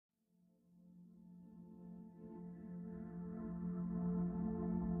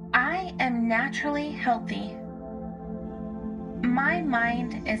I am naturally healthy. My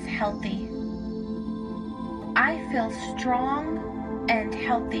mind is healthy. I feel strong and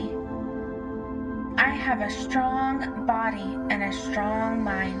healthy. I have a strong body and a strong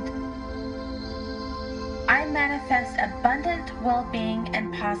mind. I manifest abundant well-being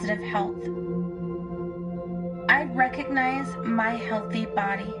and positive health. I recognize my healthy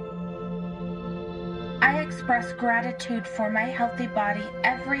body. I express gratitude for my healthy body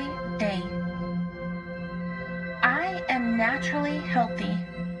every day. I am naturally healthy.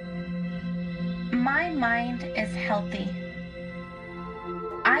 My mind is healthy.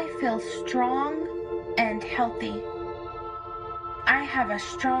 I feel strong and healthy. I have a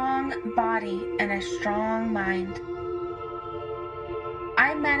strong body and a strong mind.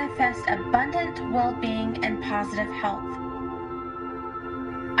 I manifest abundant well-being and positive health.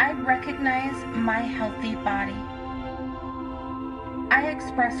 I recognize my healthy body. I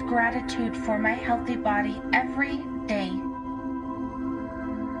express gratitude for my healthy body every day.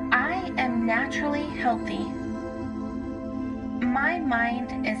 I am naturally healthy. My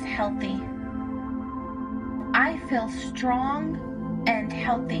mind is healthy. I feel strong and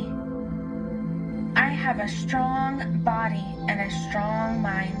healthy. I have a strong body and a strong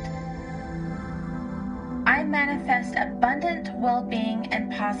mind. I manifest abundant well-being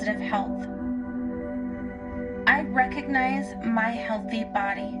and positive health. I recognize my healthy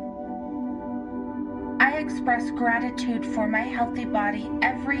body. I express gratitude for my healthy body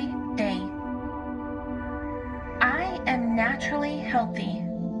every day. I am naturally healthy.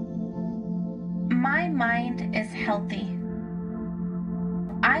 My mind is healthy.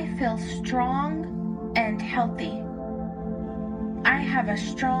 I feel strong and healthy. I have a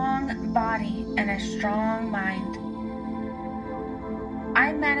strong body and a strong mind.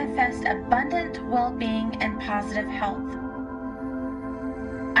 I manifest abundant well-being and positive health.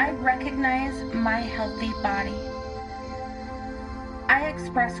 I recognize my healthy body. I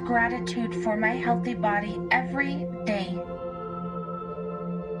express gratitude for my healthy body every day.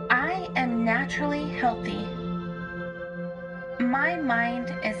 I am naturally healthy. My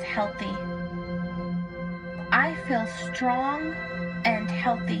mind is healthy. I feel strong and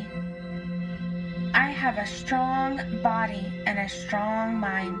healthy. I have a strong body and a strong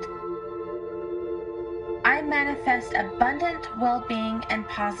mind. I manifest abundant well-being and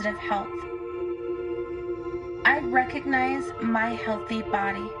positive health. I recognize my healthy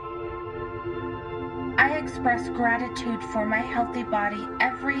body. I express gratitude for my healthy body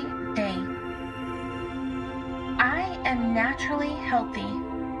every day. I am naturally healthy.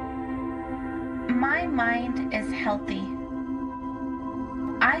 My mind is healthy.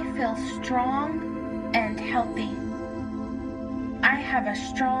 I feel strong and healthy. I have a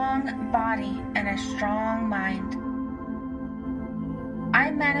strong body and a strong mind.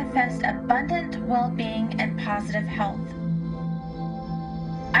 I manifest abundant well-being and positive health.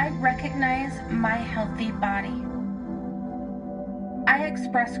 I recognize my healthy body. I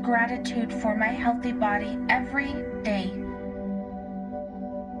express gratitude for my healthy body every day.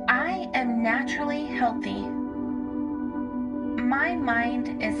 I am naturally healthy. My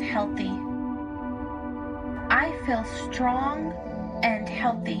mind is healthy. I feel strong and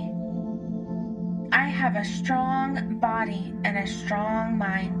healthy. I have a strong body and a strong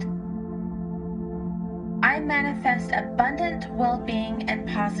mind. I manifest abundant well-being and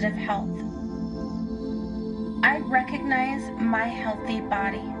positive health. I recognize my healthy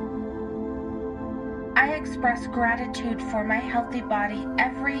body. I express gratitude for my healthy body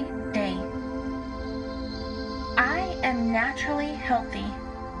every day. I am naturally healthy.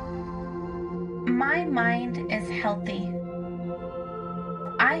 My mind is healthy.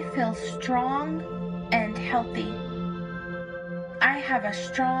 I feel strong and healthy. I have a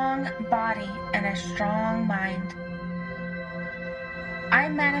strong body and a strong mind. I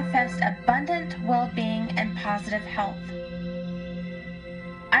manifest abundant well-being and positive health.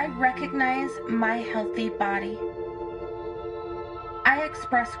 I recognize my healthy body. I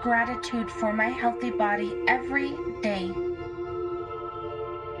express gratitude for my healthy body every day.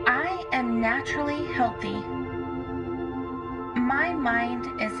 I am naturally healthy. My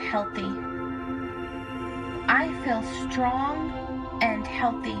mind is healthy. I feel strong and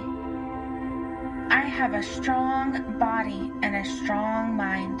healthy. I have a strong body and a strong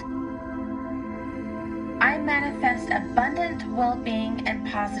mind. I manifest abundant well-being and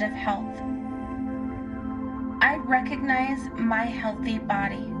positive health. I recognize my healthy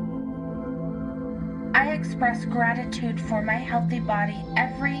body. I express gratitude for my healthy body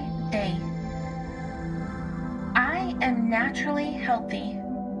every day. I am naturally healthy.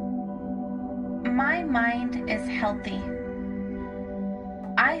 My mind is healthy.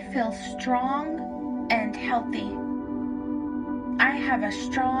 I I feel strong and healthy. I have a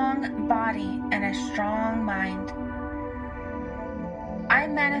strong body and a strong mind. I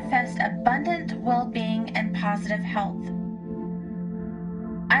manifest abundant well-being and positive health.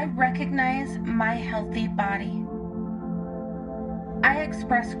 I recognize my healthy body. I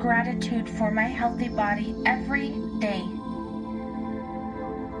express gratitude for my healthy body every day.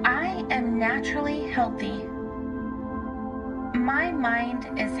 I am naturally healthy. My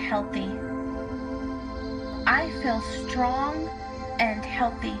mind is healthy. I feel strong and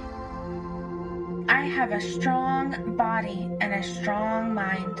healthy. I have a strong body and a strong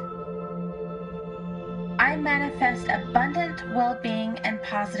mind. I manifest abundant well-being and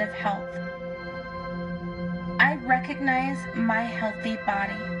positive health. I recognize my healthy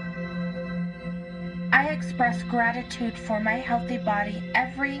body. I express gratitude for my healthy body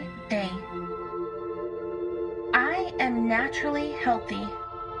every day. I am naturally healthy.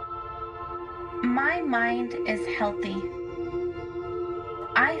 My mind is healthy.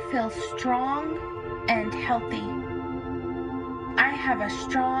 I feel strong and healthy. I have a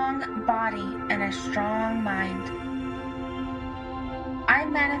strong body and a strong mind. I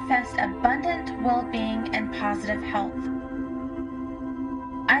manifest abundant well-being and positive health.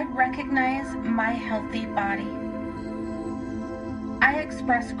 I recognize my healthy body. I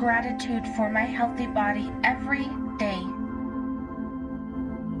express gratitude for my healthy body every day.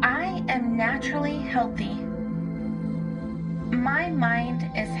 I am naturally healthy. My mind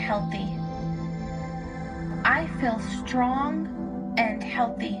is healthy. I feel strong and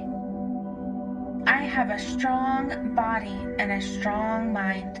healthy. I have a strong body and a strong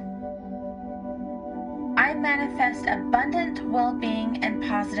mind. I manifest abundant well-being and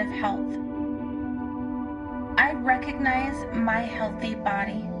positive health. I recognize my healthy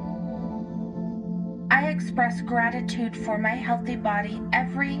body. I express gratitude for my healthy body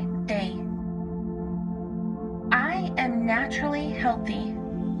every day. I am naturally healthy.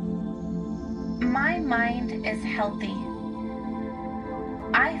 My mind is healthy.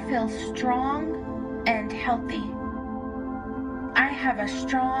 I feel strong and healthy. I have a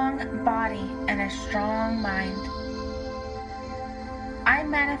strong body and a strong mind. I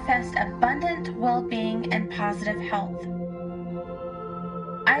manifest abundant well-being and positive health.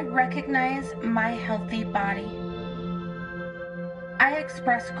 I recognize my healthy body. I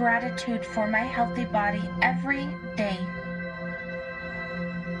express gratitude for my healthy body every day.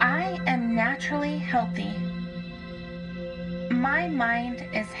 I am naturally healthy. My mind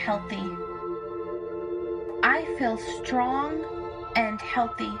is healthy. I feel strong and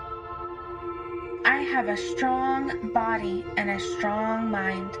healthy. I have a strong body and a strong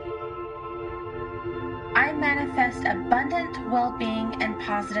mind. I manifest abundant well-being and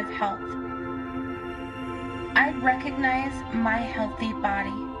positive health. I recognize my healthy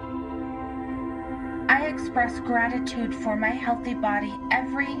body. I express gratitude for my healthy body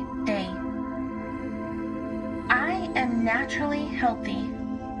every day. I am naturally healthy.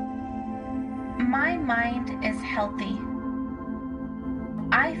 My mind is healthy.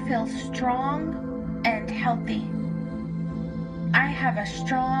 I feel strong and healthy. I have a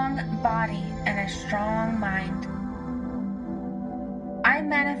strong body and a strong mind. I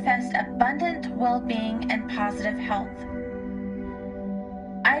manifest abundant well-being and positive health.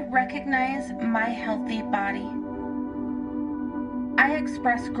 I recognize my healthy body. I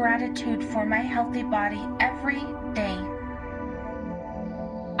express gratitude for my healthy body every day.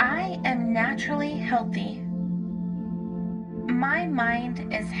 I am naturally healthy. My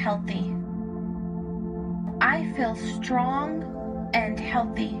mind is healthy. I feel strong and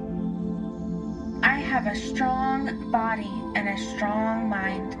healthy. I have a strong body and a strong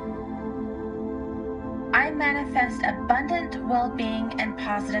mind. I manifest abundant well-being and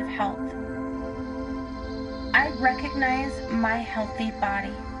positive health. I recognize my healthy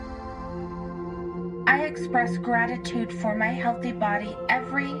body. I express gratitude for my healthy body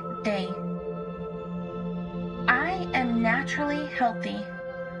every day. I am naturally healthy.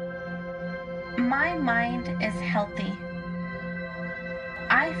 My mind is healthy.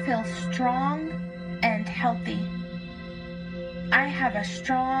 I feel strong and healthy. I have a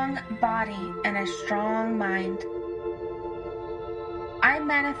strong body and a strong mind. I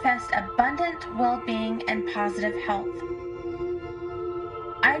manifest abundant well-being and positive health.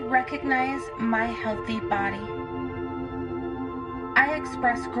 I recognize my healthy body. I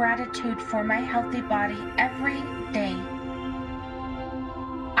express gratitude for my healthy body every day.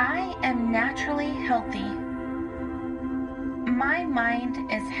 I am naturally healthy. My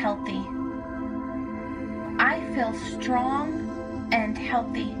mind is healthy. I feel strong and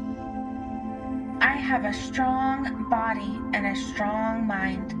healthy. I have a strong body and a strong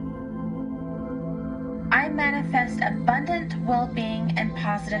mind. I manifest abundant well-being and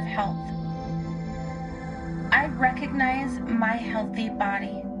positive health. I recognize my healthy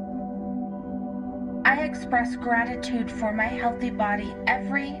body. I express gratitude for my healthy body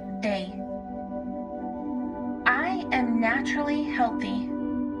every day. I am naturally healthy.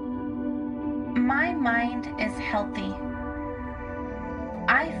 My mind is healthy.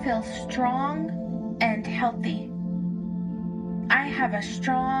 I feel strong and healthy. I have a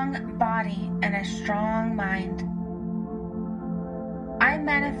strong body and a strong mind. I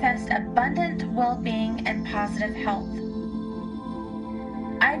manifest abundant well-being and positive health.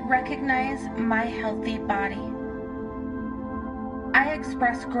 I recognize my healthy body. I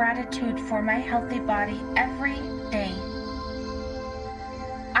express gratitude for my healthy body every day.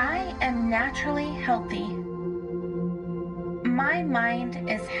 I am naturally healthy. My mind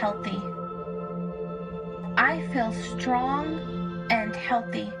is healthy. I feel strong and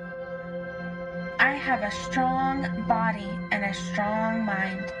healthy. I have a strong body and a strong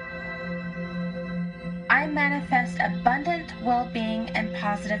mind. I manifest abundant well-being and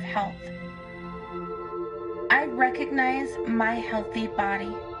positive health. I recognize my healthy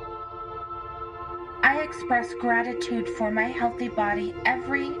body. I express gratitude for my healthy body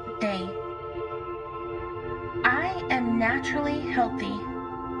every day. I am naturally healthy.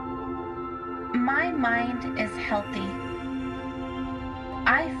 My mind is healthy.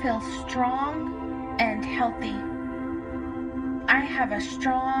 I feel strong and healthy. I have a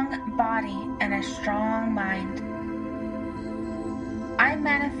strong body and a strong mind. I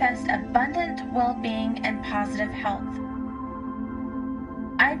manifest abundant well-being and positive health.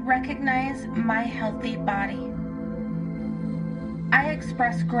 I recognize my healthy body. I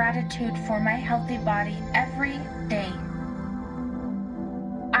express gratitude for my healthy body every day.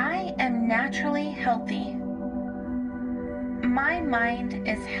 I am naturally healthy. My mind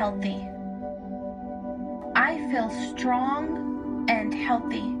is healthy. I feel strong and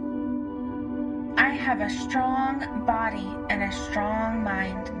healthy. I have a strong body and a strong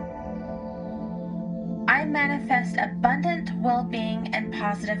mind. I manifest abundant well-being and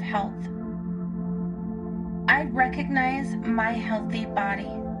positive health. I recognize my healthy body.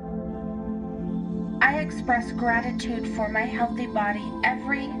 I express gratitude for my healthy body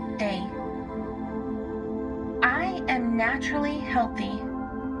every day. I am naturally healthy.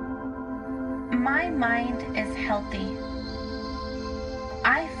 My mind is healthy.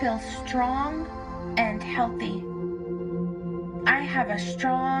 I feel strong and healthy. I have a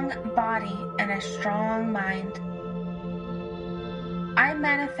strong body and a strong mind. I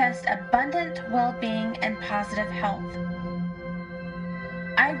manifest abundant well-being and positive health.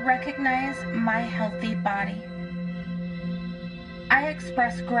 I recognize my healthy body. I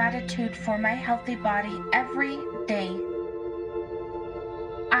express gratitude for my healthy body every day.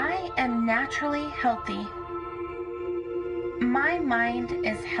 I am naturally healthy. My mind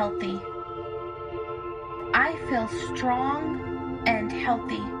is healthy. I feel strong and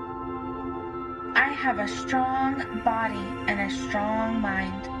healthy. I have a strong body and a strong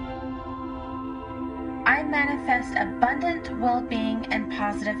mind. I manifest abundant well-being and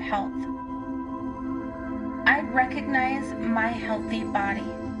positive health. I recognize my healthy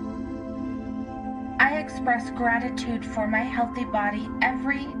body. I express gratitude for my healthy body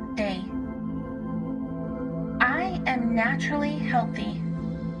every day. I am naturally healthy.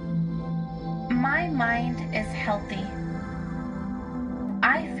 My mind is healthy.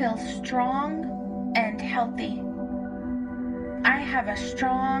 I feel strong and healthy. I have a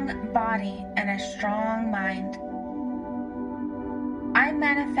strong body and a strong mind. I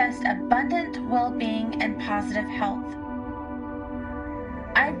manifest abundant well-being and positive health.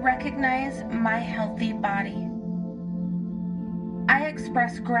 I recognize my healthy body. I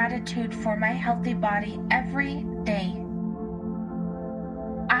express gratitude for my healthy body every day.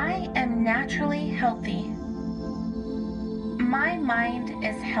 I am naturally healthy. My mind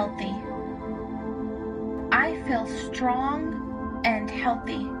is healthy. I feel strong and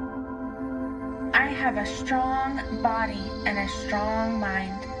healthy. I have a strong body and a strong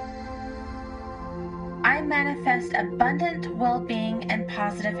mind. I manifest abundant well-being and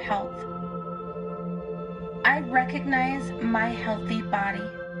positive health. I recognize my healthy body.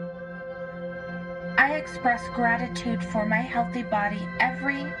 I express gratitude for my healthy body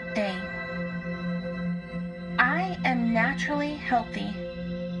every day. I am naturally healthy.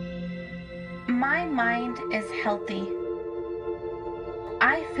 My mind is healthy.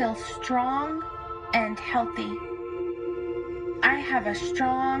 I feel strong and healthy. I have a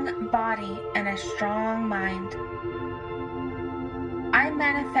strong body and a strong mind. I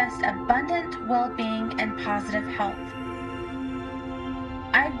manifest abundant well-being and positive health.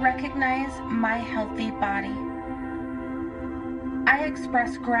 I recognize my healthy body. I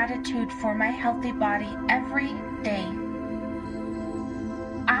express gratitude for my healthy body every day.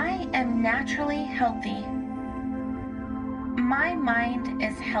 I am naturally healthy. My mind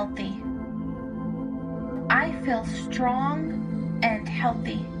is healthy. I feel strong and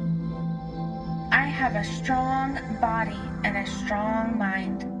healthy. I have a strong body and a strong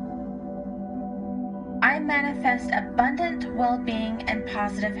mind. I manifest abundant well-being and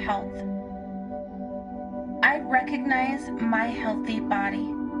positive health. I recognize my healthy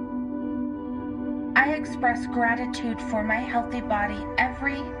body. I express gratitude for my healthy body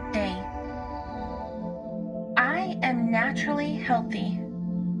every day. I am naturally healthy.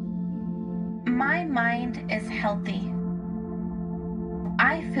 My mind is healthy.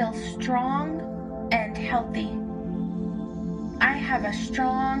 I feel strong and healthy. I have a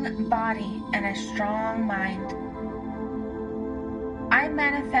strong body and a strong mind. I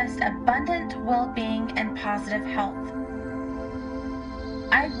manifest abundant well-being and positive health.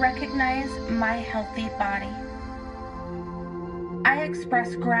 I recognize my healthy body. I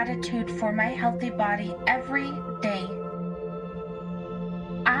express gratitude for my healthy body every day.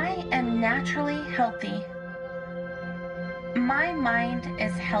 I am naturally healthy. My mind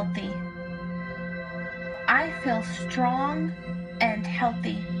is healthy. I feel strong and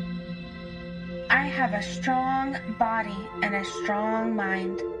healthy. I have a strong body and a strong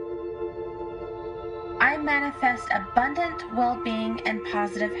mind. I manifest abundant well-being and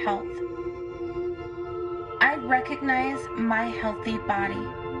positive health. I recognize my healthy body.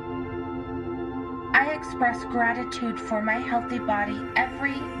 I express gratitude for my healthy body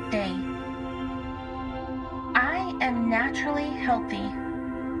every day. I am naturally healthy.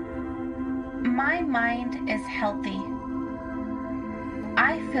 My mind is healthy.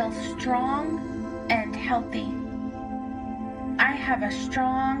 I feel strong and healthy. I have a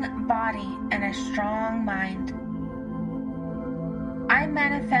strong body and a strong mind. I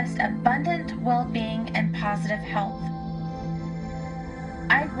manifest abundant well-being and positive health.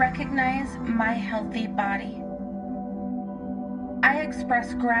 I recognize my healthy body. I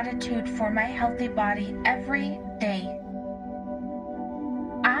express gratitude for my healthy body every day.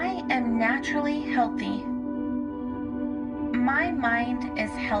 I am naturally healthy. My mind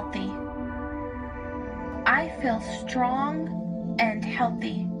is healthy. I feel strong and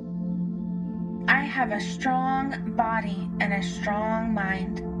healthy. I have a strong body and a strong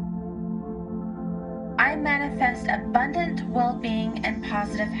mind. I manifest abundant well-being and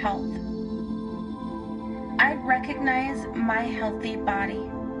positive health. I recognize my healthy body.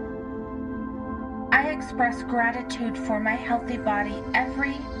 I express gratitude for my healthy body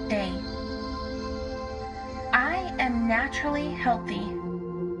every day. I am naturally healthy.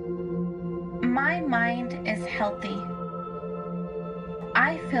 My mind is healthy.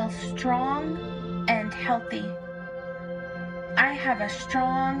 I feel strong and healthy. I have a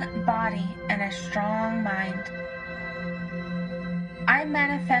strong body and a strong mind. I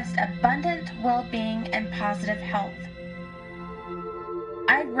manifest abundant well-being and positive health.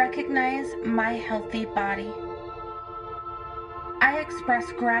 I recognize my healthy body. I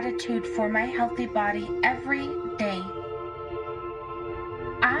express gratitude for my healthy body every day.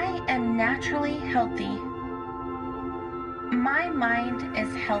 I am naturally healthy. My mind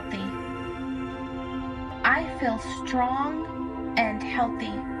is healthy. I feel strong and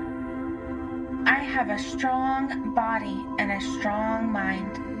healthy. I have a strong body and a strong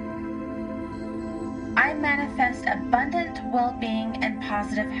mind. I manifest abundant well-being and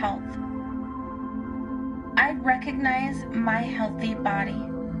positive health. I recognize my healthy body.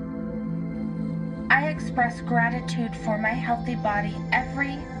 I express gratitude for my healthy body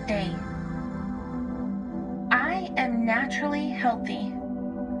every day. I am naturally healthy.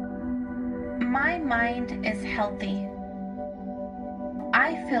 My mind is healthy.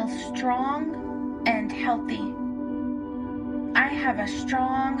 I feel strong and healthy. I have a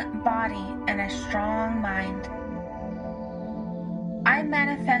strong body and a strong mind. I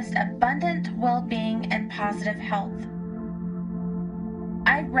manifest abundant well-being and positive health.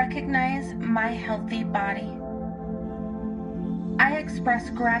 I recognize my healthy body. I express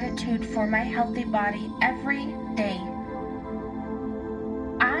gratitude for my healthy body every day.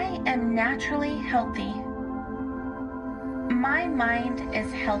 I am naturally healthy. My mind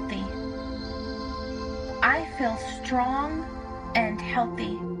is healthy. I feel strong and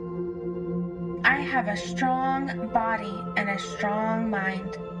healthy. I have a strong body and a strong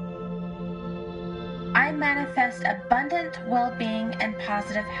mind. I manifest abundant well-being and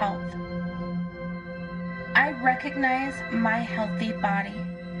positive health. I recognize my healthy body.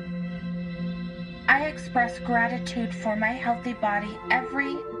 I express gratitude for my healthy body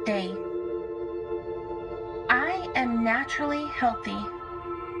every day. I am naturally healthy.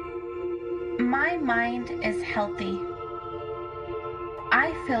 My mind is healthy.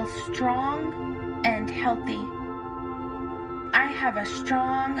 I feel strong and healthy. I have a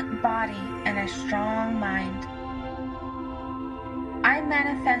strong body and a strong mind. I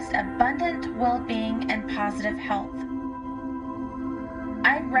manifest abundant well-being and positive health.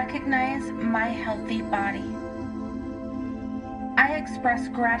 I recognize my healthy body. I express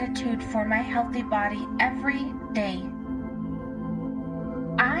gratitude for my healthy body every day.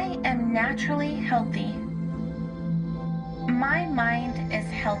 I am naturally healthy. My mind is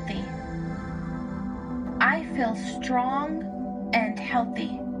healthy. I feel strong and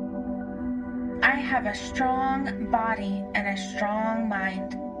healthy. I have a strong body and a strong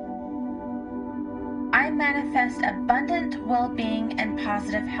mind. I manifest abundant well-being and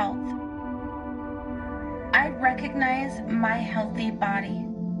positive health. I recognize my healthy body.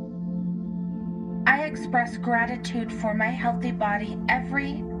 I express gratitude for my healthy body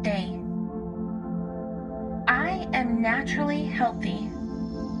every day. I am naturally healthy.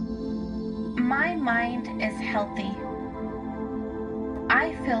 My mind is healthy.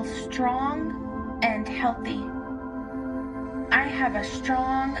 I feel strong and healthy. I have a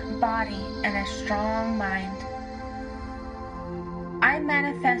strong body and a strong mind. I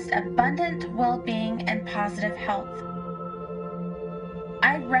manifest abundant well-being and positive health.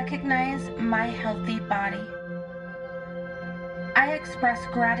 I recognize my healthy body. I express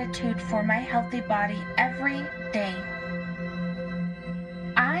gratitude for my healthy body every day.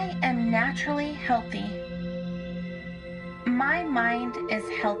 I am naturally healthy. My mind is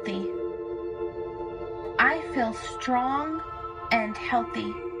healthy. I feel strong and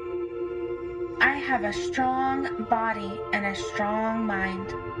healthy. I have a strong body and a strong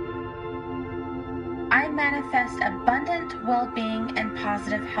mind. I manifest abundant well-being and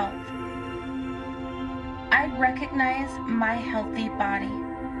positive health. I recognize my healthy body.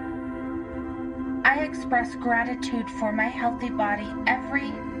 I express gratitude for my healthy body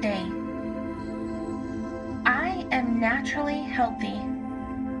every day. I am naturally healthy.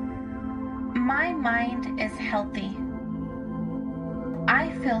 My mind is healthy. I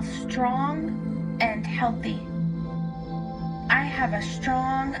feel strong and healthy. I have a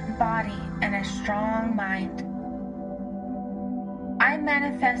strong body and a strong mind. I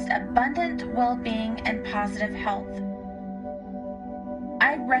manifest abundant well-being and positive health.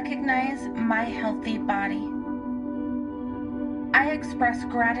 I recognize my healthy body. I express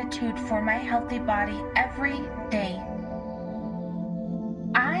gratitude for my healthy body every day.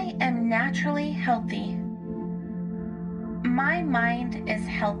 I am naturally healthy. My mind is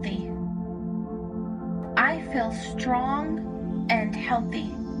healthy. I feel strong and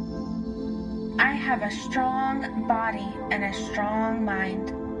healthy. I have a strong body and a strong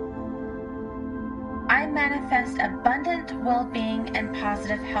mind. I manifest abundant well-being and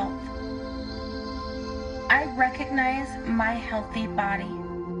positive health. I recognize my healthy body.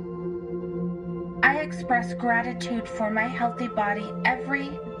 I express gratitude for my healthy body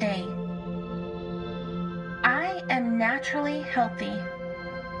every day. I am naturally healthy.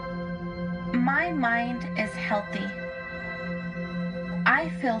 My mind is healthy.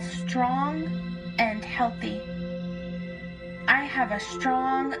 I feel strong and healthy. I have a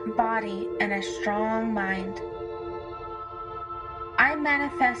strong body and a strong mind. I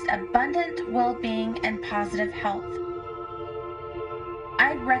manifest abundant well-being and positive health.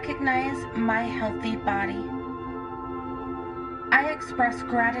 I recognize my healthy body. I express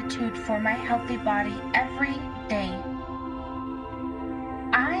gratitude for my healthy body every day.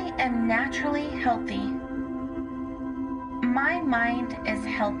 I am naturally healthy. My mind is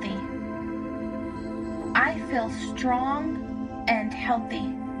healthy. I feel strong and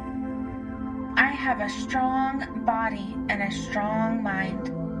healthy. I have a strong body and a strong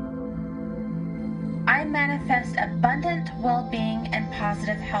mind. I manifest abundant well-being and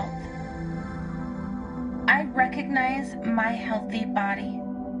positive health. I recognize my healthy body.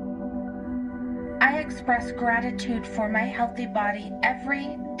 I express gratitude for my healthy body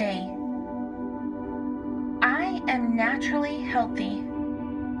every day. I am naturally healthy.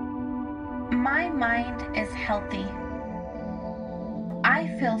 My mind is healthy. I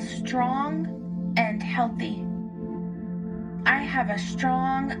feel strong and healthy. I have a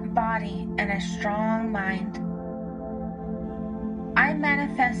strong body and a strong mind. I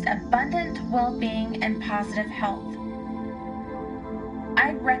manifest abundant well-being and positive health.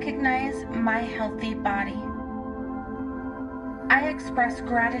 I recognize my healthy body. I express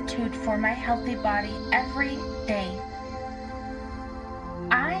gratitude for my healthy body every day.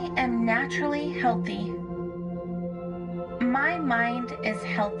 I am naturally healthy. My mind is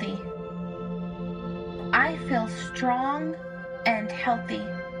healthy. I feel strong and healthy.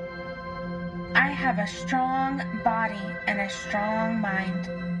 I have a strong body and a strong mind.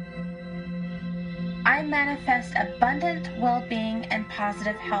 I manifest abundant well-being and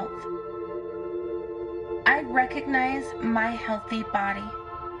positive health. I recognize my healthy body.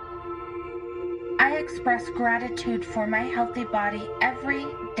 I express gratitude for my healthy body every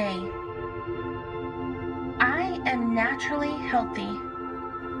day. I am naturally healthy.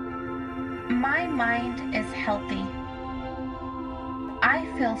 My mind is healthy. I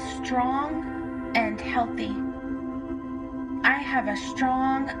feel strong and healthy. I have a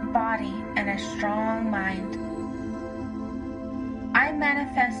strong body and a strong mind. I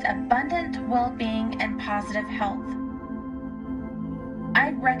manifest abundant well-being and positive health.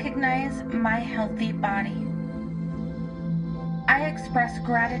 I recognize my healthy body. I express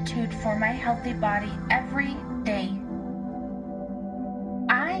gratitude for my healthy body every day.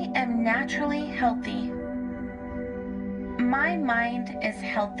 I am naturally healthy. My mind is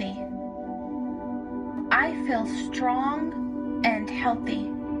healthy. I feel strong and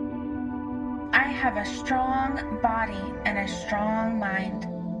healthy. I have a strong body and a strong mind.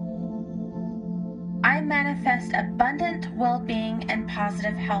 I manifest abundant well-being and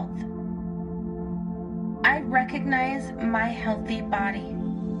positive health. I recognize my healthy body.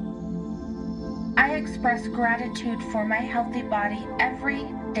 I express gratitude for my healthy body every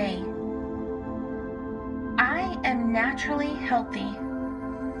day. I am naturally healthy.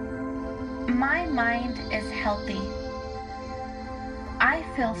 My mind is healthy. I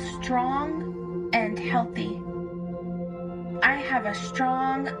feel strong and healthy. I have a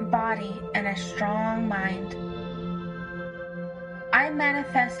strong body and a strong mind. I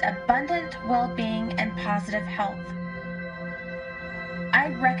manifest abundant well-being and positive health.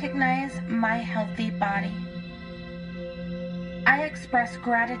 I recognize my healthy body. I express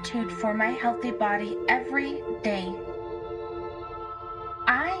gratitude for my healthy body every day.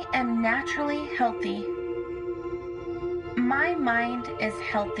 I am naturally healthy. My mind is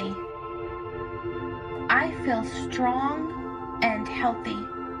healthy. I feel strong and healthy.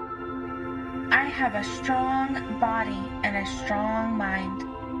 I have a strong body and a strong mind.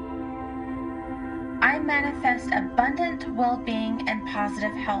 I manifest abundant well-being and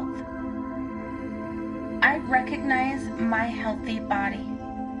positive health. I recognize my healthy body.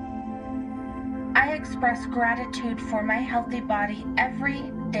 I express gratitude for my healthy body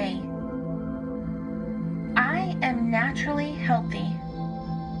every day. I am naturally healthy.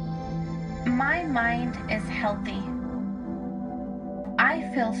 My mind is healthy.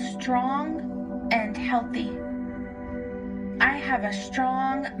 I feel strong and healthy. I have a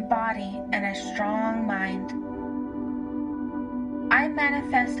strong body and a strong mind. I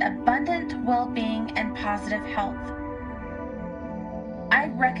manifest abundant well-being and positive health. I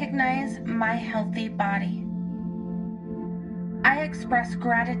recognize my healthy body. I express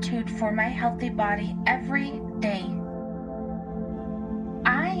gratitude for my healthy body every day.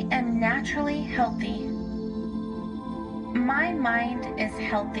 I am naturally healthy. My mind is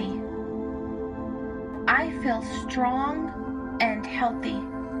healthy. I feel strong and healthy.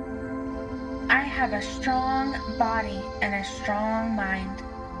 I have a strong body and a strong mind.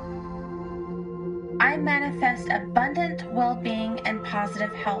 I manifest abundant well-being and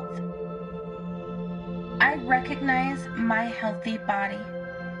positive health. I recognize my healthy body.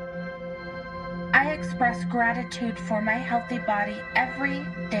 I express gratitude for my healthy body every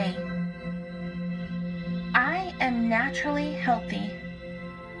day. I am naturally healthy.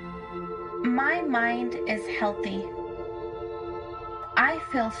 My mind is healthy. I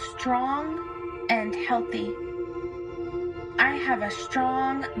feel strong and healthy. I have a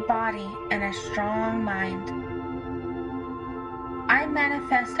strong body and a strong mind. I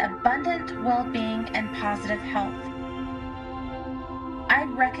manifest abundant well-being and positive health. I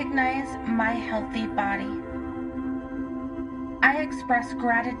recognize my healthy body. I express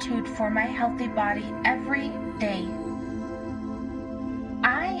gratitude for my healthy body every day.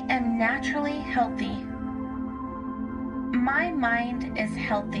 I am naturally healthy. My mind is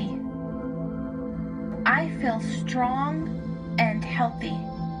healthy. I feel strong and healthy.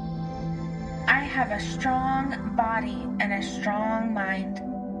 I have a strong body and a strong mind.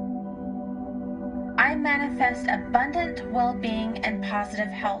 I manifest abundant well-being and positive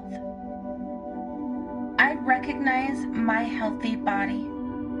health. I recognize my healthy body.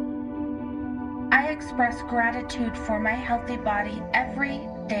 I express gratitude for my healthy body every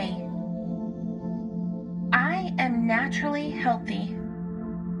day. I am am naturally healthy.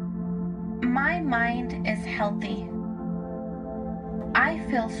 My mind is healthy. I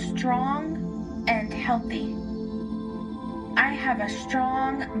feel strong and healthy. I have a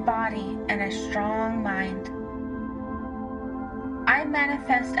strong body and a strong mind. I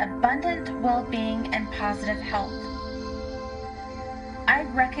manifest abundant well-being and positive health. I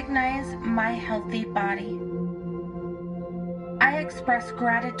recognize my healthy body. I express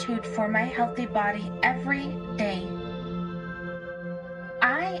gratitude for my healthy body every day.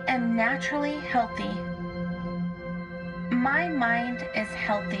 I am naturally healthy. My mind is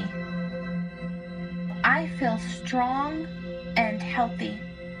healthy. I feel strong and healthy.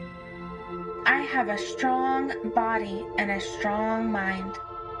 I have a strong body and a strong mind.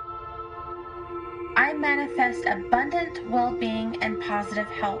 I manifest abundant well-being and positive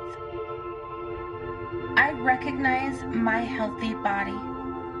health. I recognize my healthy body.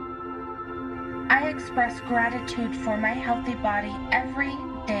 I express gratitude for my healthy body every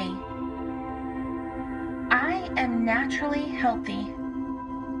day. I am naturally healthy.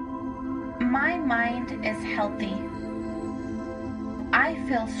 My mind is healthy. I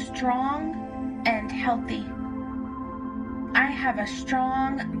feel strong and healthy. I have a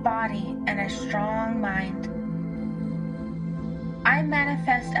strong body and a strong mind. I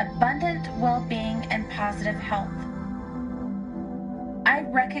manifest abundant well-being and positive health. I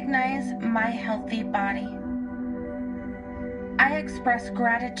recognize my healthy body. I express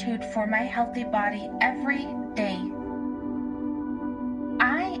gratitude for my healthy body every day.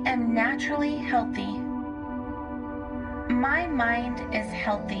 I am naturally healthy. My mind is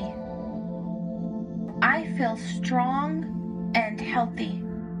healthy. I feel strong and healthy.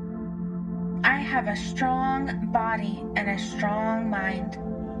 I have a strong body and a strong mind.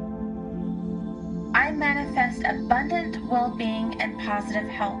 I manifest abundant well-being and positive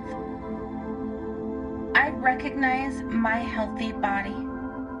health. I recognize my healthy body.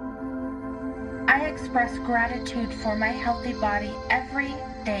 I express gratitude for my healthy body every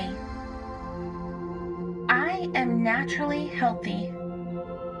day. I am naturally healthy.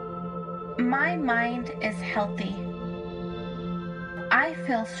 My mind is healthy. I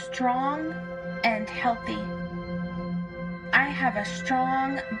feel strong and healthy. I have a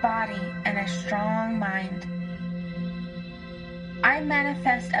strong body and a strong mind. I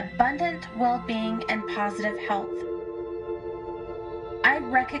manifest abundant well-being and positive health. I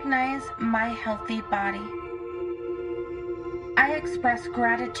recognize my healthy body. I express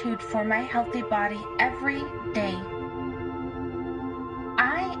gratitude for my healthy body every day.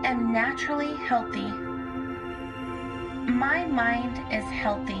 I am naturally healthy. My mind is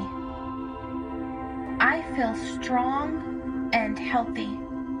healthy. I feel strong and healthy.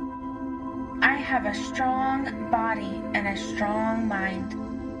 I have a strong body and a strong mind.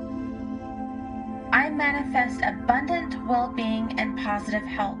 I manifest abundant well-being and positive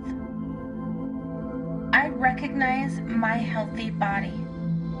health. I recognize my healthy body.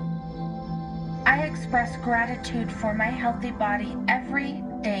 I express gratitude for my healthy body every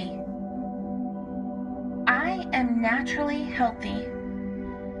day. I am naturally healthy.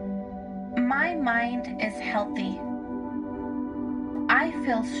 My mind is healthy. I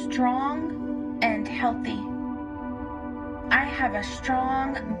feel strong and healthy. I have a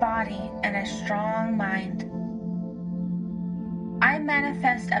strong body and a strong mind. I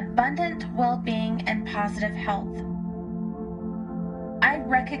manifest abundant well-being and positive health. I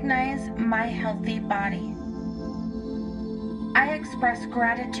recognize my healthy body. I express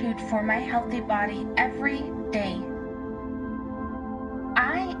gratitude for my healthy body every day.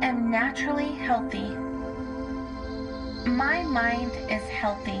 I am naturally healthy. My mind is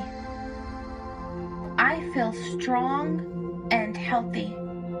healthy. I feel strong and healthy.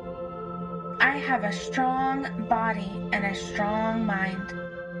 I have a strong body and a strong mind.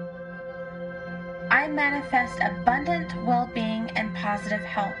 I manifest abundant well-being and positive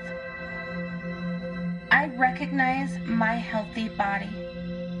health. I recognize my healthy body.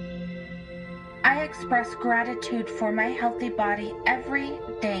 I express gratitude for my healthy body every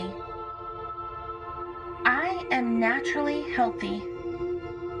day. I am naturally healthy.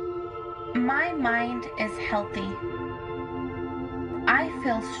 My mind is healthy. I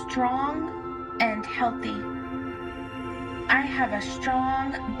feel strong and healthy. I have a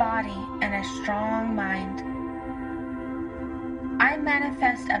strong body and a strong mind. I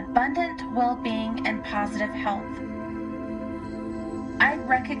manifest abundant well-being and positive health. I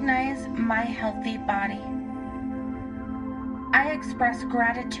recognize my healthy body. I express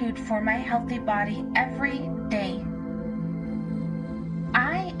gratitude for my healthy body every day.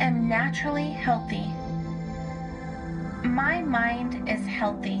 I am naturally healthy. My mind is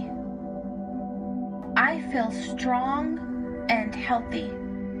healthy. I feel strong and healthy.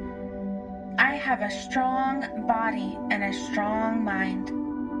 I have a strong body and a strong mind.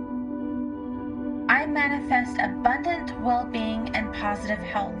 I manifest abundant well-being and positive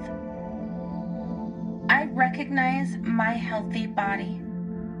health. I recognize my healthy body.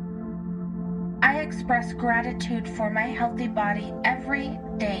 I express gratitude for my healthy body every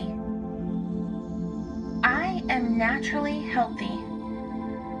day. I am naturally healthy.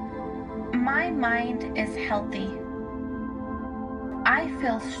 My mind is healthy. I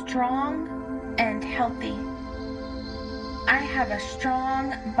feel strong and healthy. I have a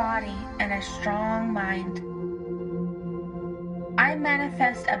strong body and a strong mind. I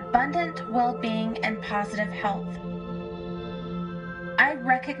manifest abundant well-being and positive health. I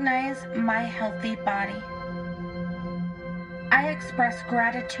recognize my healthy body. I express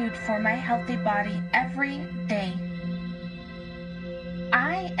gratitude for my healthy body every day.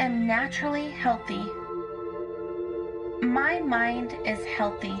 I am naturally healthy. My mind is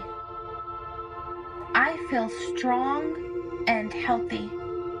healthy. I feel strong and healthy.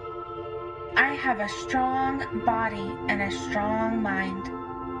 I have a strong body and a strong mind.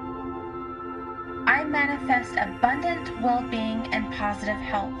 I manifest abundant well-being and positive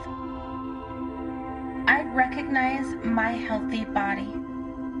health. I recognize my healthy body.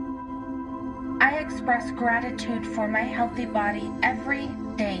 I express gratitude for my healthy body every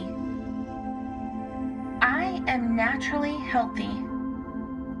day. I am naturally healthy.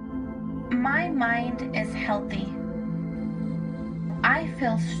 My mind is healthy. I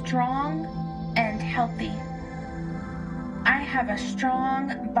feel strong and healthy. I have a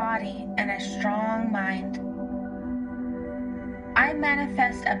strong body and a strong mind. I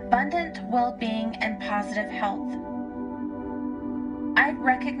manifest abundant well-being and positive health. I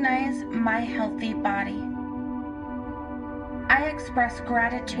recognize my healthy body. I express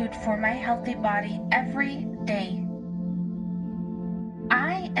gratitude for my healthy body every day.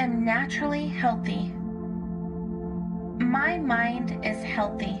 I am naturally healthy. My mind is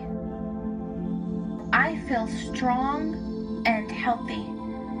healthy. I feel strong and healthy.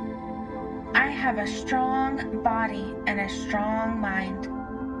 I have a strong body and a strong mind.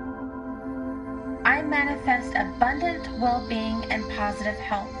 I manifest abundant well-being and positive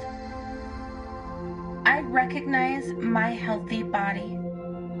health. I recognize my healthy body.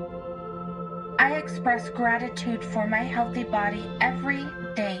 I express gratitude for my healthy body every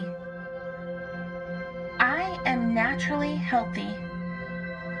day. I am naturally healthy.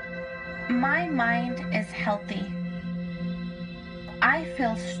 My mind is healthy. I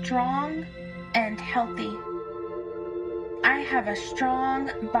feel strong and healthy. I have a strong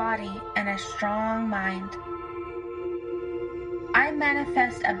body and a strong mind. I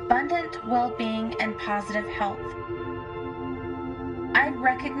manifest abundant well-being and positive health. I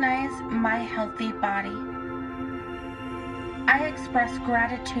recognize my healthy body. I express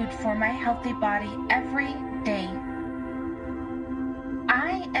gratitude for my healthy body every day.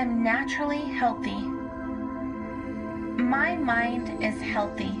 I am naturally healthy. My mind is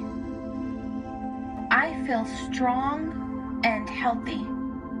healthy. I feel strong and healthy.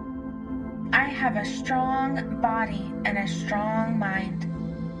 I have a strong body and a strong mind.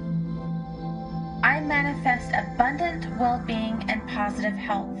 I manifest abundant well-being and positive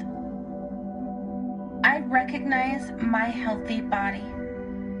health. I recognize my healthy body.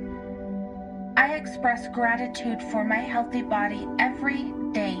 I express gratitude for my healthy body every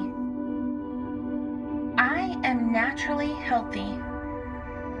day. I am naturally healthy.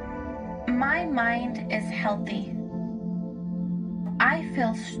 My mind is healthy. I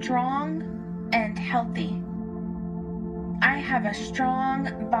feel strong and healthy. I have a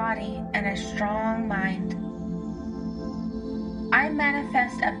strong body and a strong mind. I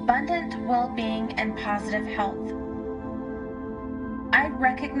manifest abundant well-being and positive health. I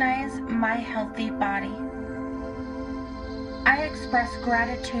recognize my healthy body. I express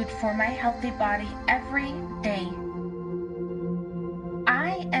gratitude for my healthy body every day.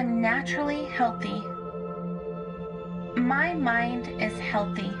 I am naturally healthy. My mind is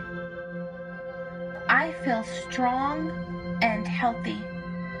healthy. I feel strong and healthy.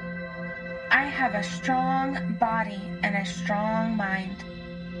 I have a strong body and a strong mind.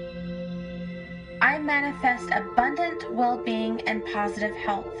 I manifest abundant well-being and positive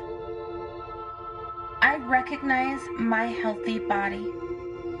health. I recognize my healthy body.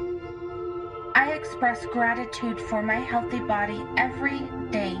 I express gratitude for my healthy body every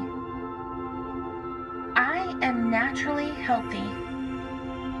day. I am naturally healthy.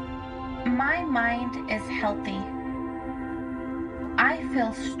 My mind is healthy. I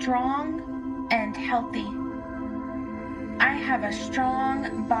feel strong and healthy. I have a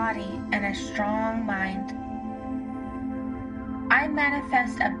strong body and a strong mind. I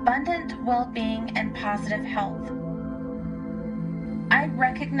manifest abundant well-being and positive health. I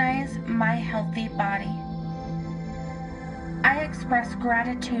recognize my healthy body. I express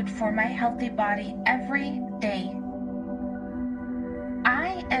gratitude for my healthy body every day.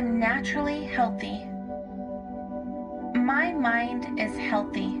 I am naturally healthy. My mind is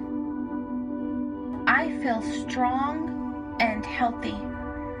healthy. I feel strong and healthy.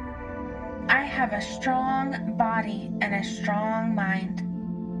 I have a strong body and a strong mind.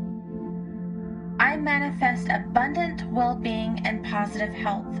 I manifest abundant well-being and positive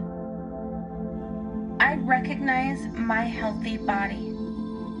health. I recognize my healthy body.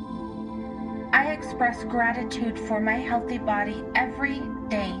 I express gratitude for my healthy body every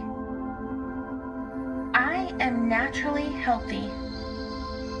day. I am naturally healthy.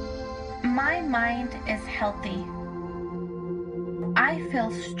 My mind is healthy. I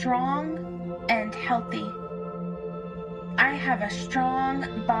feel strong and healthy. I have a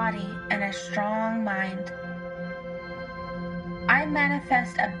strong body and a strong mind. I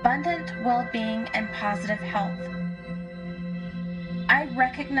manifest abundant well-being and positive health. I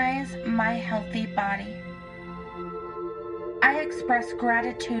recognize my healthy body. I express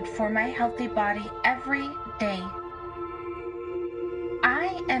gratitude for my healthy body every day.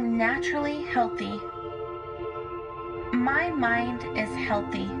 I am naturally healthy. My mind is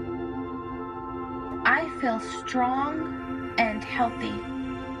healthy. I feel strong and healthy.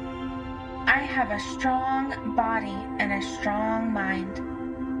 I have a strong body and a strong mind.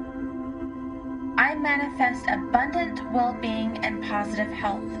 I manifest abundant well-being and positive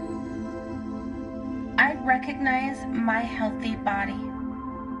health. I recognize my healthy body.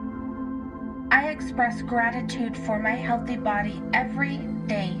 I express gratitude for my healthy body every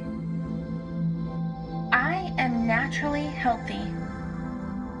day. I am naturally healthy.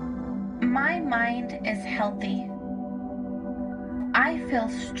 My mind is healthy. I feel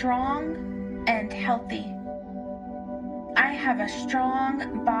strong and healthy. I have a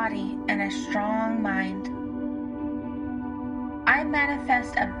strong body and a strong mind. I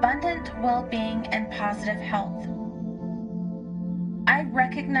manifest abundant well-being and positive health. I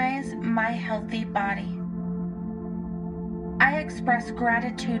recognize my healthy body. I express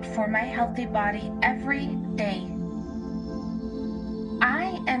gratitude for my healthy body every day.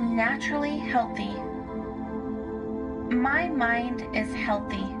 I am naturally healthy. My mind is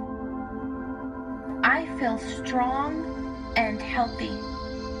healthy. I feel strong and healthy.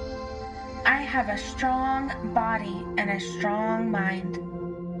 I have a strong body and a strong mind.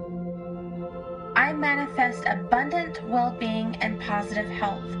 I manifest abundant well-being and positive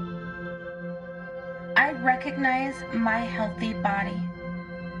health. I recognize my healthy body.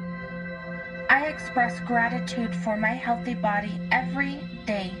 I express gratitude for my healthy body every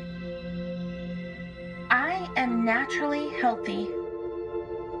day. I am naturally healthy.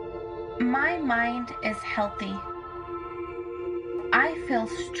 My mind is healthy. I feel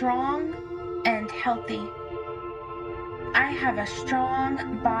strong and healthy. I have a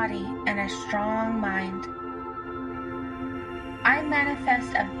strong body and a strong mind. I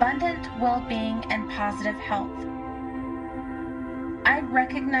manifest abundant well-being and positive health. I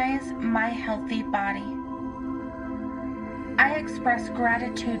recognize my healthy body. I express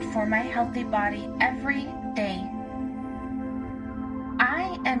gratitude for my healthy body every day.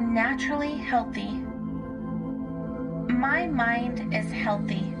 I am naturally healthy. My mind is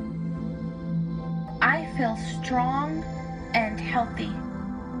healthy. I feel strong and healthy.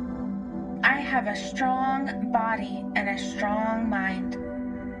 I have a strong body and a strong mind.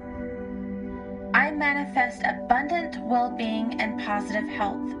 I manifest abundant well-being and positive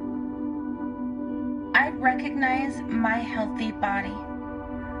health. I recognize my healthy body.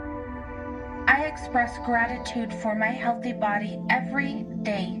 I express gratitude for my healthy body every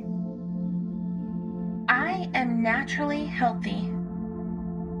day. I am naturally healthy.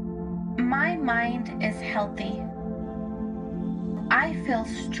 My mind is healthy. I feel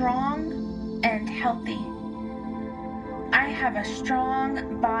strong and healthy. I have a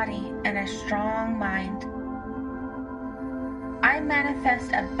strong body and a strong mind. I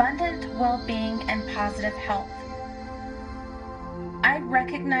manifest abundant well-being and positive health. I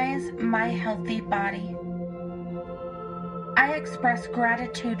recognize my healthy body. I express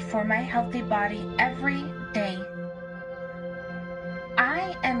gratitude for my healthy body every day.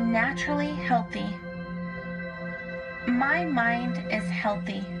 I am naturally healthy. My mind is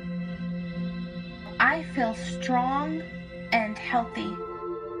healthy. I feel strong and healthy.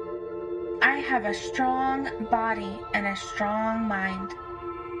 I have a strong body and a strong mind.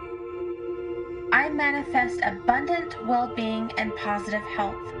 I manifest abundant well-being and positive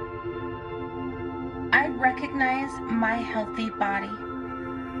health. I recognize my healthy body.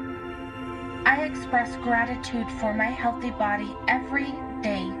 I express gratitude for my healthy body every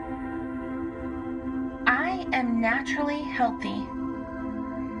day. I am naturally healthy.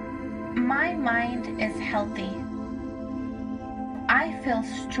 My mind is healthy. I feel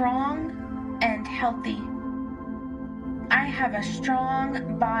strong and healthy. I have a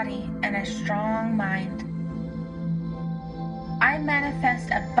strong body and a strong mind. I manifest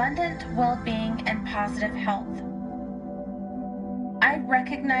abundant well-being and positive health. I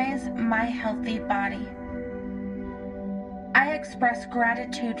recognize my healthy body. I express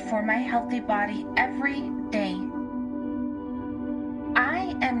gratitude for my healthy body every day.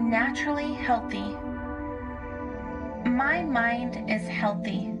 I am naturally healthy. My mind is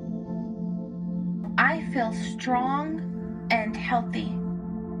healthy. I feel strong and healthy.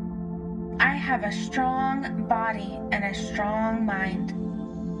 I have a strong body and a strong mind.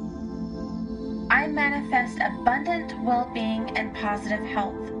 I manifest abundant well-being and positive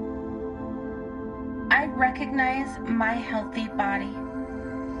health. I recognize my healthy body.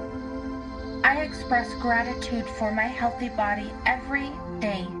 I express gratitude for my healthy body every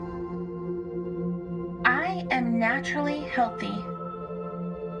day. I am naturally healthy.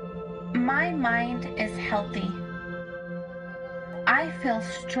 My mind is healthy. I feel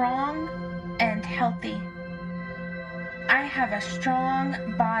strong and healthy. I have a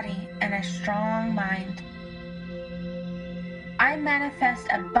strong body and a strong mind. I manifest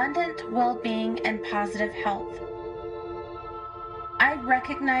abundant well-being and positive health. I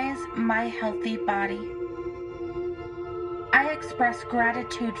recognize my healthy body. I express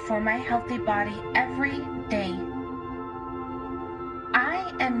gratitude for my healthy body every day.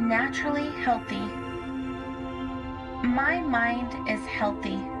 I am naturally healthy. My mind is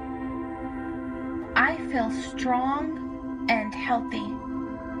healthy. I feel strong and healthy.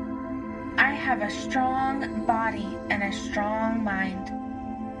 I have a strong body and a strong mind.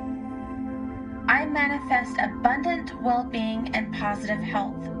 I manifest abundant well-being and positive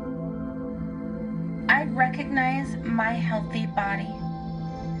health. I recognize my healthy body.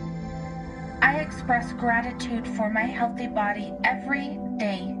 I express gratitude for my healthy body every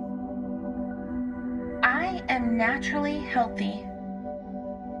day. I am naturally healthy.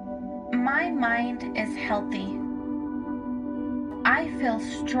 My mind is healthy. I feel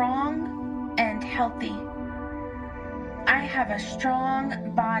strong and healthy. I have a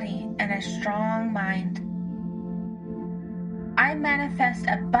strong body and a strong mind. I manifest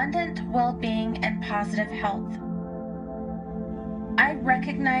abundant well-being and positive health. I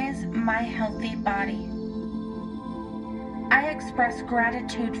recognize my healthy body. I express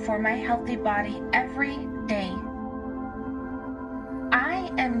gratitude for my healthy body every day.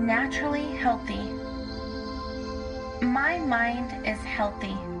 I am naturally healthy. My mind is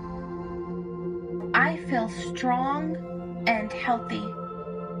healthy. I feel strong and healthy.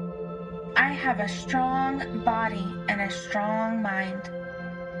 I have a strong body and a strong mind.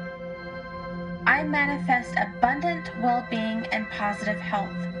 I manifest abundant well-being and positive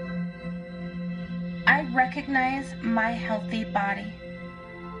health. I recognize my healthy body.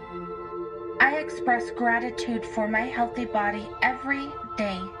 I express gratitude for my healthy body every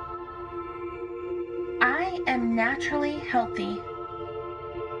day. I am naturally healthy.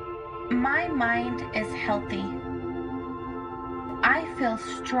 My mind is healthy. I feel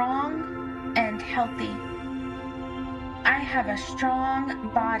strong and healthy. I have a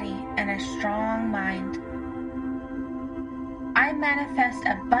strong body and a strong mind. I manifest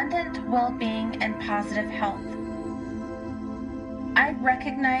abundant well-being and positive health. I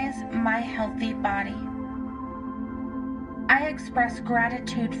recognize my healthy body. I express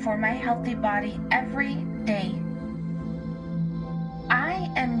gratitude for my healthy body every day. I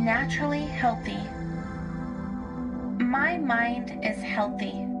am naturally healthy. My mind is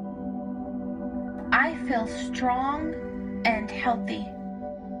healthy. I feel strong and healthy.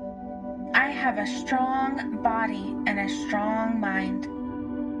 I have a strong body and a strong mind.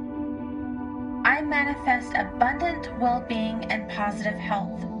 I manifest abundant well-being and positive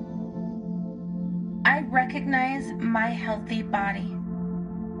health. I recognize my healthy body.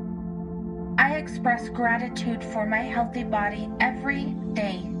 I express gratitude for my healthy body every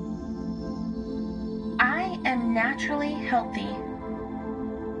day. I am naturally healthy.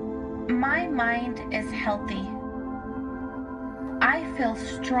 My mind is healthy. I feel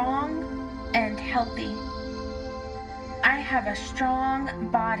strong and healthy. I have a strong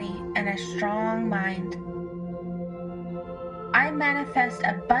body and a strong mind. I manifest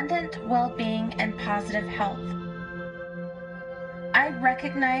abundant well-being and positive health. I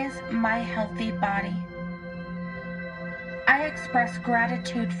recognize my healthy body. I express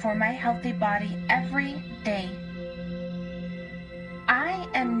gratitude for my healthy body every day. I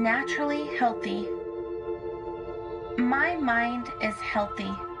am naturally healthy. My mind is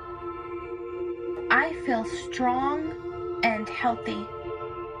healthy. I feel strong and healthy.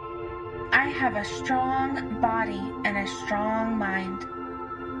 I have a strong body and a strong mind.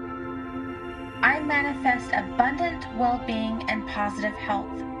 I manifest abundant well-being and positive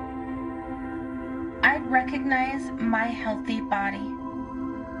health. I recognize my healthy body.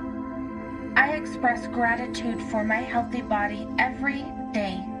 I express gratitude for my healthy body every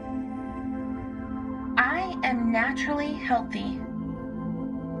day. I am naturally healthy.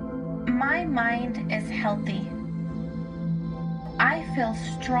 My mind is healthy. I feel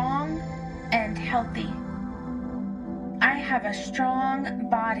strong and healthy. I have a strong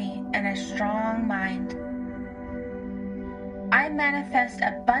body and a strong mind. I manifest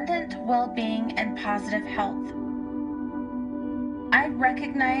abundant well-being and positive health. I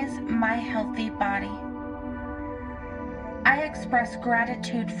recognize my healthy body. I express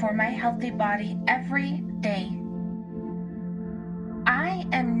gratitude for my healthy body every day. I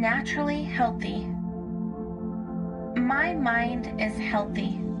am naturally healthy. My mind is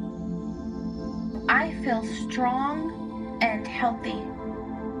healthy. I feel strong and healthy.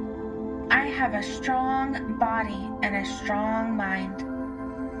 I have a strong body and a strong mind.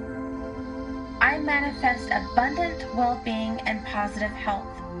 I manifest abundant well-being and positive health.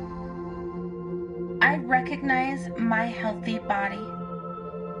 I recognize my healthy body.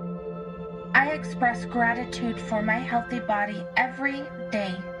 I express gratitude for my healthy body every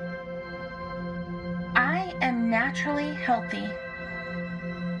day. I am naturally healthy.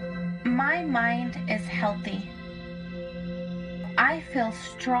 My mind is healthy. I feel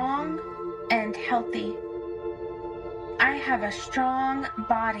strong and healthy. I have a strong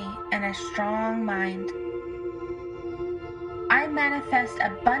body and a strong mind. I manifest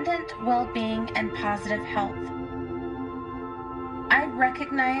abundant well-being and positive health. I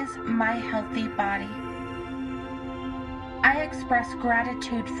recognize my healthy body. I express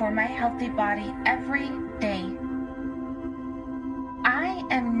gratitude for my healthy body every day. I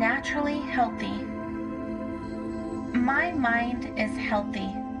am naturally healthy. My mind is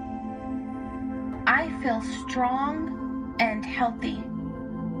healthy. I feel strong and healthy.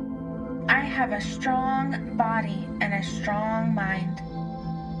 I have a strong body and a strong mind.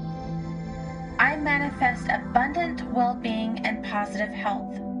 I manifest abundant well-being and positive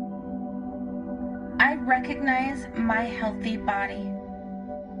health. I recognize my healthy body.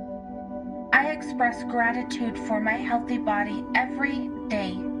 I express gratitude for my healthy body every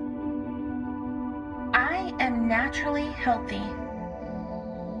day. I am naturally healthy.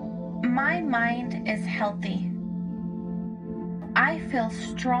 My mind is healthy. I feel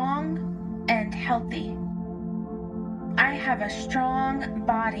strong and healthy. I have a strong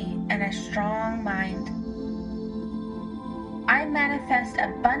body and a strong mind. I manifest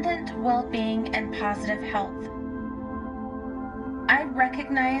abundant well-being and positive health. I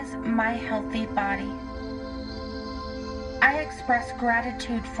recognize my healthy body. I express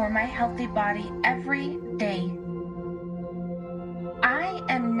gratitude for my healthy body every day. I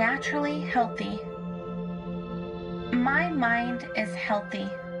am naturally healthy. My mind is healthy.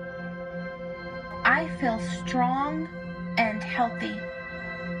 I feel strong and healthy.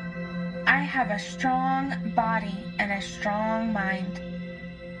 I have a strong body and a strong mind.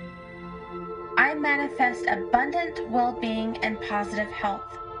 I manifest abundant well-being and positive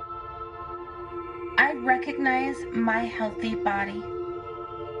health. I recognize my healthy body.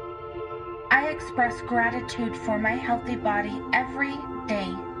 I express gratitude for my healthy body every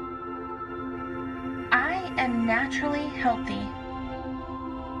day. I am naturally healthy.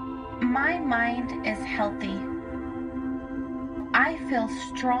 My mind is healthy. I feel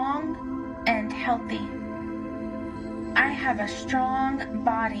strong and healthy. I have a strong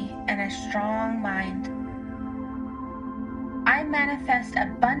body and a strong mind. I manifest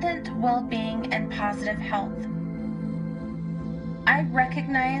abundant well-being and positive health. I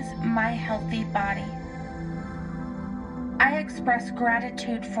recognize my healthy body. I express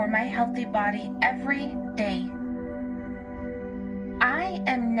gratitude for my healthy body every day. I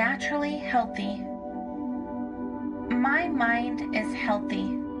am naturally healthy. My mind is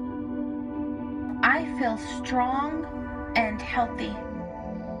healthy. I feel strong and healthy.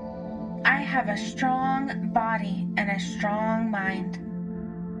 I have a strong body and a strong mind.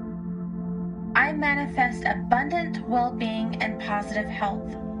 I manifest abundant well-being and positive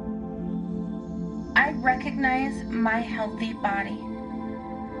health. I recognize my healthy body.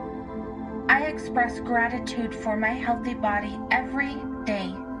 I express gratitude for my healthy body every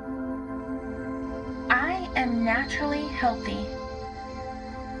day. I am naturally healthy.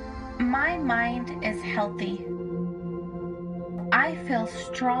 My mind is healthy. I feel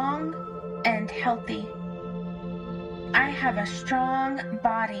strong and healthy. I have a strong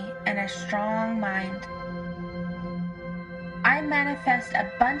body and a strong mind. I manifest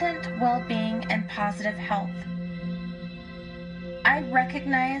abundant well-being and positive health. I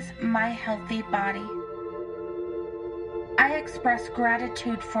recognize my healthy body. I express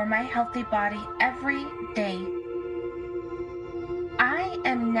gratitude for my healthy body every day. I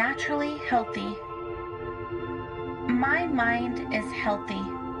am naturally healthy. My mind is healthy.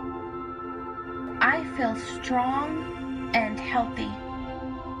 I feel strong and healthy.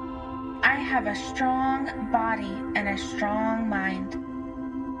 I have a strong body and a strong mind.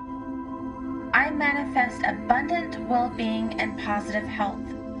 I manifest abundant well-being and positive health.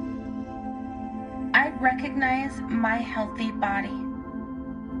 I recognize my healthy body.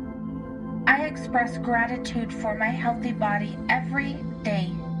 I express gratitude for my healthy body every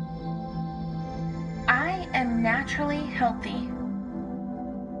day. I am naturally healthy.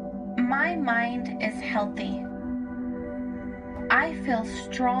 My mind is healthy. I feel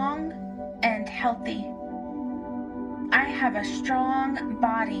strong and healthy. I have a strong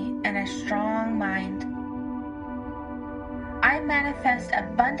body and a strong mind. I manifest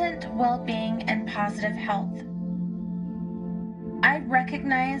abundant well-being and positive health. I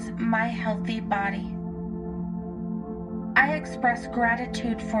recognize my healthy body. I express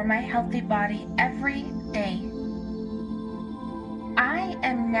gratitude for my healthy body every day. I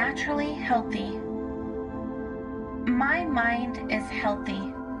am naturally healthy. My mind is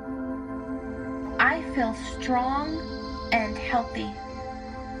healthy. I feel strong and healthy.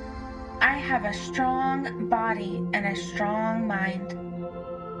 I have a strong body and a strong mind.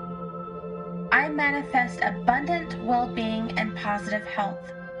 I manifest abundant well-being and positive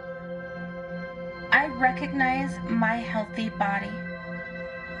health. I recognize my healthy body.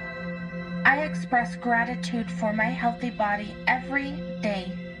 I express gratitude for my healthy body every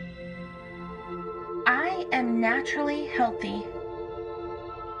day. I am naturally healthy.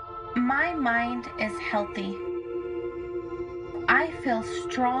 My mind is healthy. I feel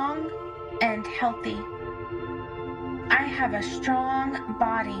strong and healthy. I have a strong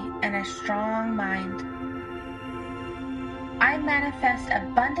body and a strong mind. I manifest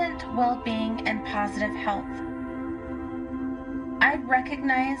abundant well-being and positive health. I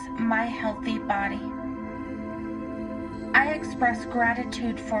recognize my healthy body. I express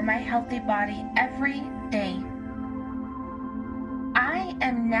gratitude for my healthy body every day. I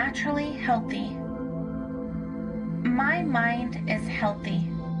am naturally healthy. My mind is healthy.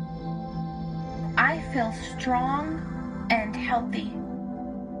 I feel strong and healthy.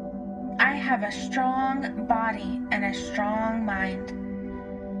 I have a strong body and a strong mind.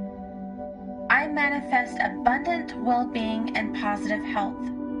 I manifest abundant well-being and positive health.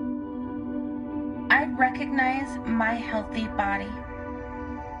 I recognize my healthy body.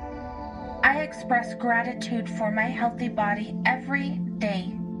 I express gratitude for my healthy body every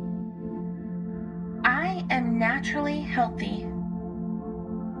day. I am naturally healthy.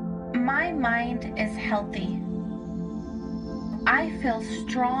 My mind is healthy. I feel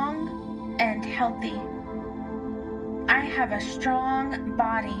strong and healthy. I have a strong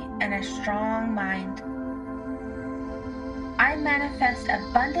body and a strong mind. I manifest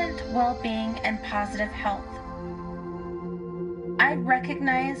abundant well-being and positive health. I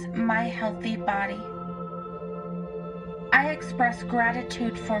recognize my healthy body. I express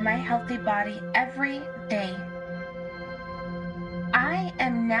gratitude for my healthy body every day. I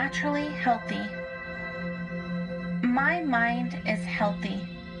am naturally healthy. My mind is healthy.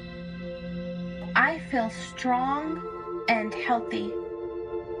 I feel strong and healthy.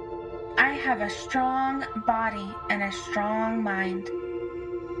 I have a strong body and a strong mind.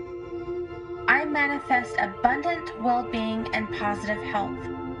 I manifest abundant well-being and positive health.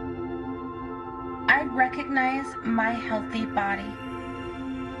 I recognize my healthy body.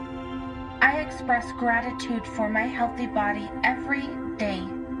 I express gratitude for my healthy body every day.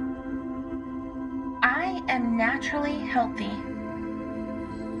 I am naturally healthy.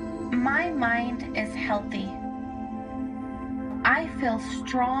 My mind is healthy. I feel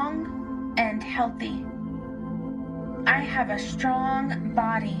strong and healthy. I have a strong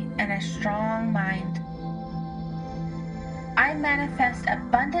body and a strong mind. I manifest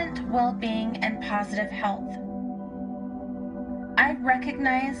abundant well-being and positive health. I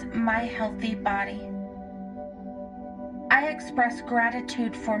recognize my healthy body. I express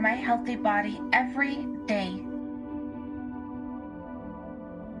gratitude for my healthy body every day.